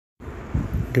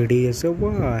Did he say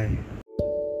why?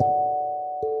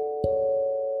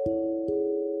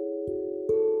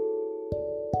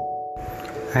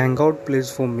 Hangout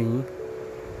place for me,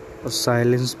 a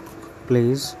silence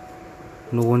place.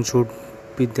 No one should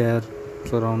be there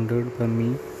surrounded by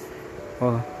me.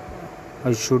 Uh,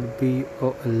 I should be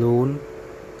alone,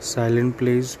 silent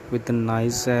place with a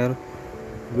nice air,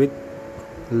 with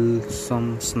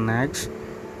some snacks,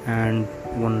 and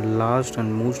one last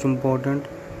and most important,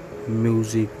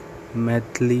 music.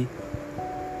 Medley,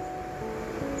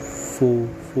 folk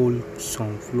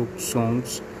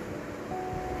songs,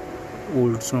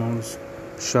 old songs,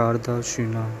 Sharda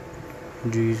Shina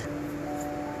ji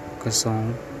ka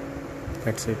song.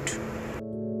 That's it.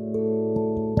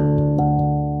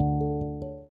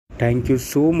 Thank you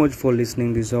so much for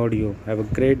listening this audio. Have a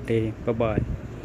great day. Bye bye.